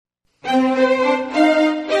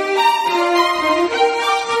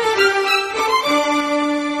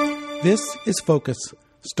This is Focus,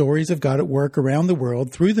 stories of God at work around the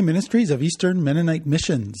world through the ministries of Eastern Mennonite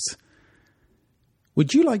Missions.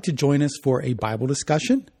 Would you like to join us for a Bible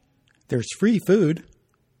discussion? There's free food.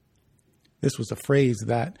 This was a phrase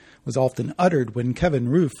that was often uttered when Kevin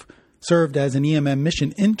Roof served as an EMM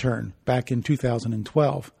mission intern back in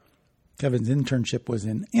 2012. Kevin's internship was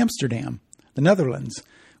in Amsterdam, the Netherlands,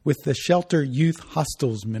 with the Shelter Youth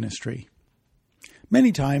Hostels Ministry.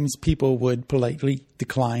 Many times people would politely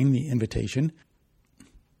decline the invitation.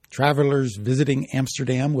 Travelers visiting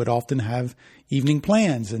Amsterdam would often have evening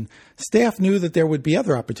plans, and staff knew that there would be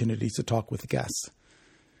other opportunities to talk with the guests.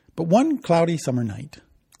 But one cloudy summer night,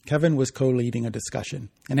 Kevin was co-leading a discussion,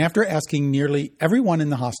 and after asking nearly everyone in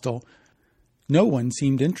the hostel, no one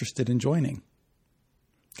seemed interested in joining.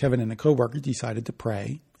 Kevin and a coworker decided to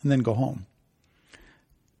pray and then go home.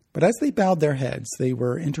 But as they bowed their heads, they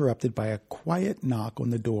were interrupted by a quiet knock on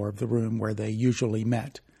the door of the room where they usually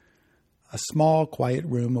met. A small, quiet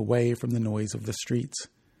room away from the noise of the streets.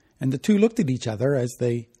 And the two looked at each other as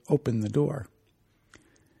they opened the door.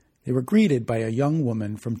 They were greeted by a young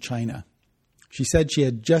woman from China. She said she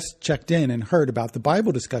had just checked in and heard about the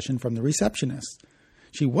Bible discussion from the receptionist.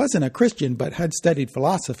 She wasn't a Christian, but had studied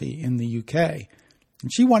philosophy in the UK.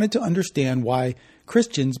 And she wanted to understand why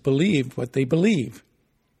Christians believed what they believe.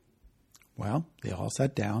 Well, they all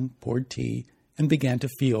sat down, poured tea, and began to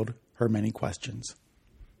field her many questions.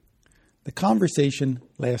 The conversation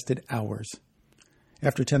lasted hours.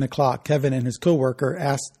 After 10 o'clock, Kevin and his coworker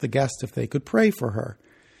asked the guest if they could pray for her.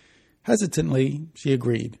 Hesitantly, she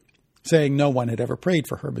agreed, saying no one had ever prayed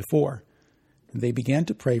for her before. And they began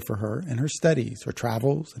to pray for her and her studies, her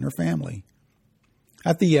travels, and her family.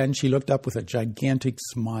 At the end, she looked up with a gigantic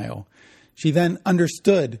smile. She then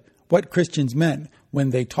understood what Christians meant when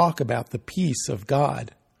they talk about the peace of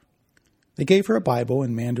God. They gave her a Bible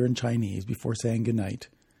in Mandarin Chinese before saying goodnight,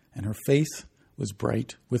 and her face was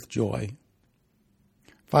bright with joy.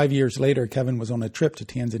 5 years later, Kevin was on a trip to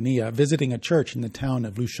Tanzania, visiting a church in the town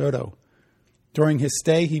of Lushoto. During his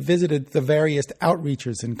stay, he visited the various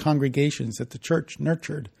outreaches and congregations that the church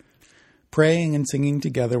nurtured. Praying and singing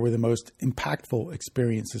together were the most impactful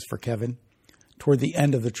experiences for Kevin. Toward the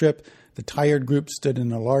end of the trip, the tired group stood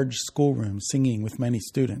in a large schoolroom singing with many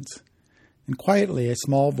students. And quietly, a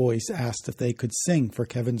small voice asked if they could sing for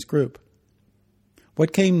Kevin's group.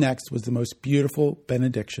 What came next was the most beautiful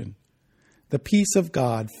benediction. The peace of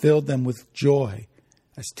God filled them with joy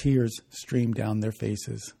as tears streamed down their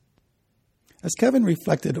faces. As Kevin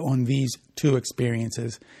reflected on these two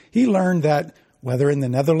experiences, he learned that, whether in the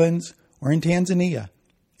Netherlands or in Tanzania,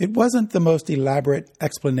 it wasn't the most elaborate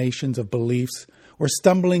explanations of beliefs or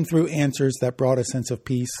stumbling through answers that brought a sense of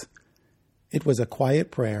peace. It was a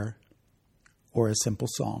quiet prayer or a simple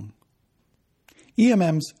song.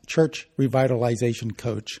 EMM's church revitalization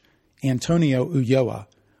coach, Antonio Ulloa,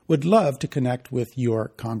 would love to connect with your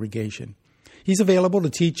congregation. He's available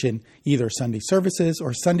to teach in either Sunday services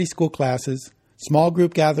or Sunday school classes, small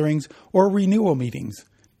group gatherings, or renewal meetings.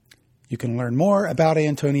 You can learn more about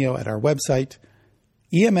Antonio at our website,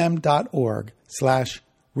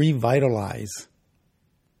 emm.org/revitalize.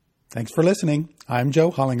 Thanks for listening. I'm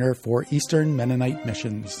Joe Hollinger for Eastern Mennonite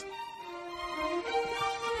Missions.